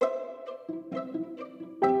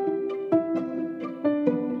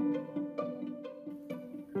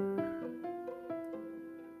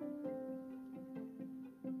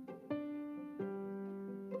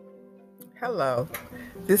Hello,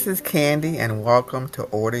 this is Candy, and welcome to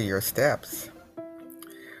Order Your Steps.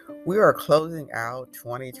 We are closing out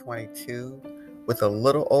 2022 with a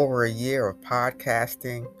little over a year of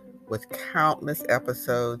podcasting, with countless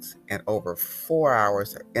episodes and over 4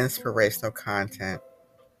 hours of inspirational content.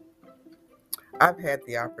 I've had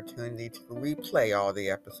the opportunity to replay all the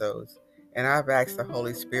episodes, and I've asked the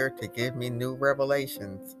Holy Spirit to give me new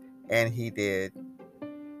revelations, and He did.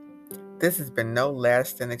 This has been no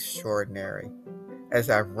less than extraordinary,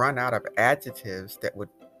 as I've run out of adjectives that would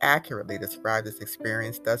accurately describe this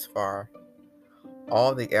experience thus far.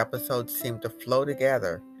 All the episodes seem to flow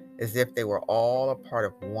together as if they were all a part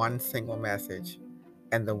of one single message,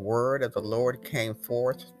 and the word of the Lord came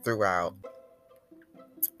forth throughout.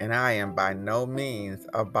 And I am by no means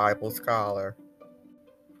a Bible scholar.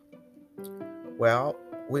 Well,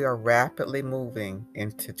 we are rapidly moving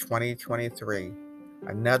into 2023,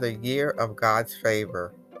 another year of God's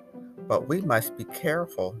favor. But we must be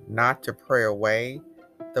careful not to pray away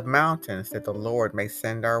the mountains that the Lord may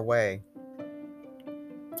send our way.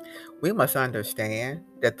 We must understand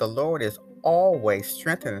that the Lord is always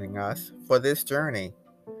strengthening us for this journey.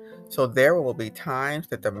 So there will be times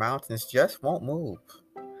that the mountains just won't move.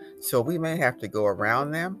 So we may have to go around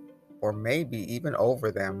them or maybe even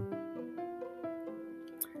over them.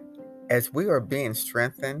 As we are being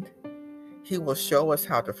strengthened, He will show us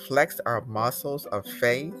how to flex our muscles of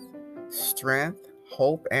faith, strength,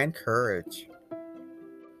 hope, and courage.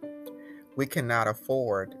 We cannot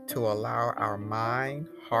afford to allow our mind,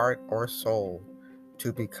 heart, or soul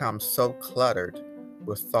to become so cluttered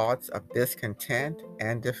with thoughts of discontent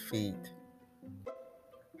and defeat.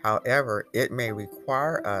 However, it may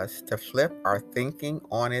require us to flip our thinking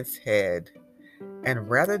on its head, and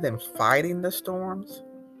rather than fighting the storms,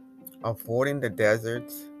 avoiding the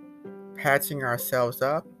deserts, patching ourselves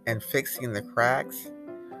up, and fixing the cracks,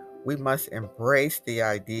 we must embrace the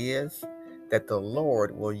ideas that the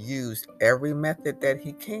Lord will use every method that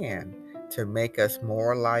He can to make us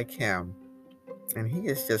more like Him. And He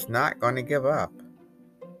is just not going to give up.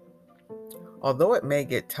 Although it may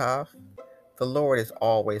get tough, the Lord is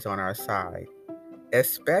always on our side,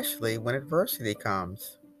 especially when adversity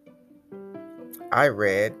comes. I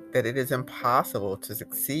read that it is impossible to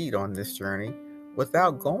succeed on this journey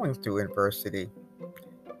without going through adversity.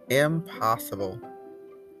 Impossible.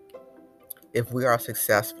 If we are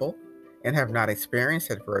successful and have not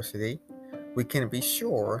experienced adversity, we can be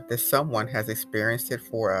sure that someone has experienced it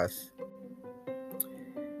for us.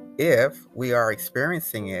 If we are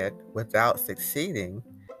experiencing it without succeeding,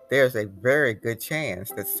 there's a very good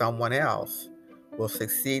chance that someone else will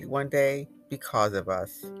succeed one day because of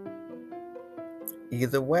us.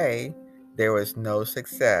 Either way, there is no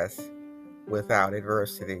success without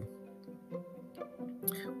adversity.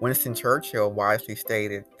 Winston Churchill wisely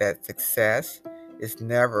stated that success is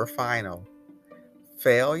never final.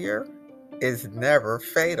 Failure is never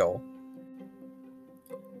fatal.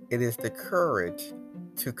 It is the courage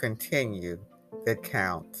to continue that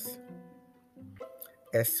counts,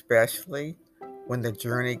 especially when the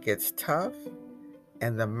journey gets tough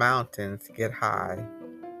and the mountains get high.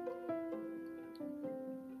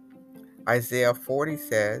 Isaiah 40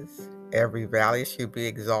 says, "Every valley shall be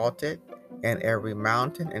exalted, and every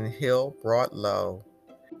mountain and hill brought low.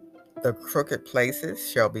 The crooked places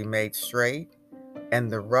shall be made straight, and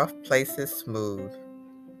the rough places smooth.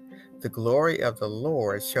 The glory of the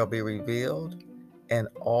Lord shall be revealed, and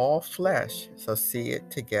all flesh shall see it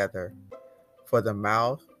together, for the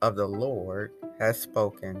mouth of the Lord has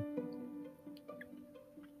spoken."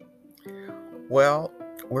 Well,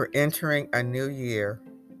 we're entering a new year,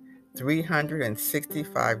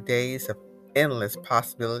 365 days of endless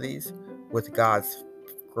possibilities with God's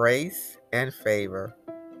grace and favor.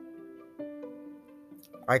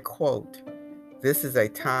 I quote, "This is a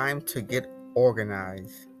time to get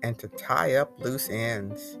organized and to tie up loose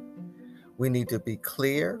ends. We need to be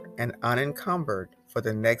clear and unencumbered for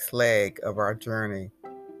the next leg of our journey.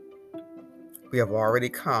 We have already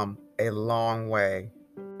come a long way.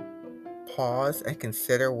 Pause and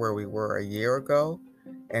consider where we were a year ago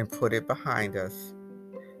and put it behind us.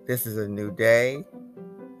 This is a new day,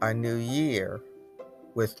 a new year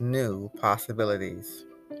with new possibilities."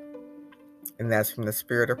 And that's from The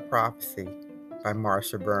Spirit of Prophecy by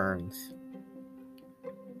Marsha Burns,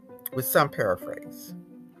 with some paraphrase.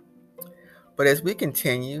 But as we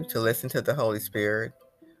continue to listen to the Holy Spirit,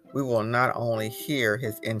 we will not only hear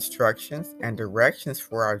His instructions and directions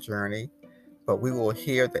for our journey, but we will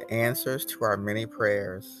hear the answers to our many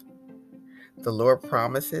prayers. The Lord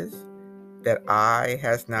promises that eye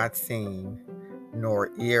has not seen,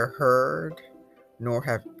 nor ear heard, nor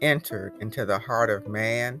have entered into the heart of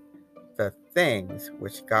man the things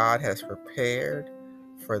which God has prepared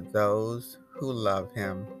for those who love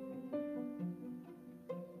Him.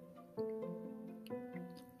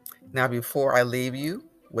 Now, before I leave you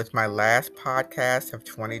with my last podcast of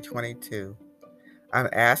 2022, I'm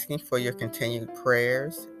asking for your continued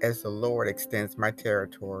prayers as the Lord extends my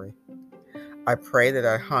territory. I pray that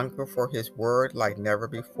I hunger for His word like never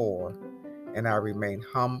before, and I remain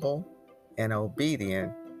humble and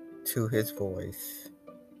obedient to His voice.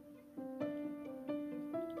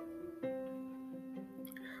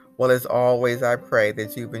 Well, as always, I pray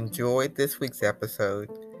that you've enjoyed this week's episode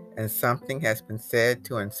and something has been said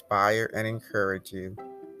to inspire and encourage you.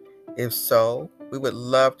 If so, we would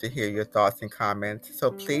love to hear your thoughts and comments,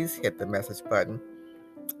 so please hit the message button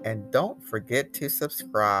and don't forget to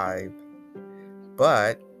subscribe.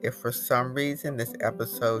 But if for some reason this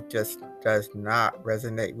episode just does not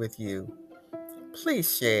resonate with you,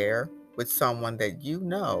 please share with someone that you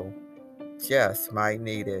know just might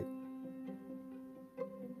need it.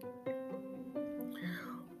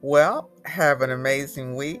 Well, have an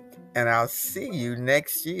amazing week, and I'll see you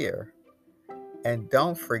next year. And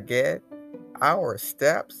don't forget, our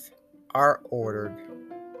steps are ordered.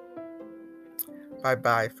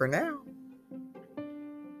 Bye-bye for now.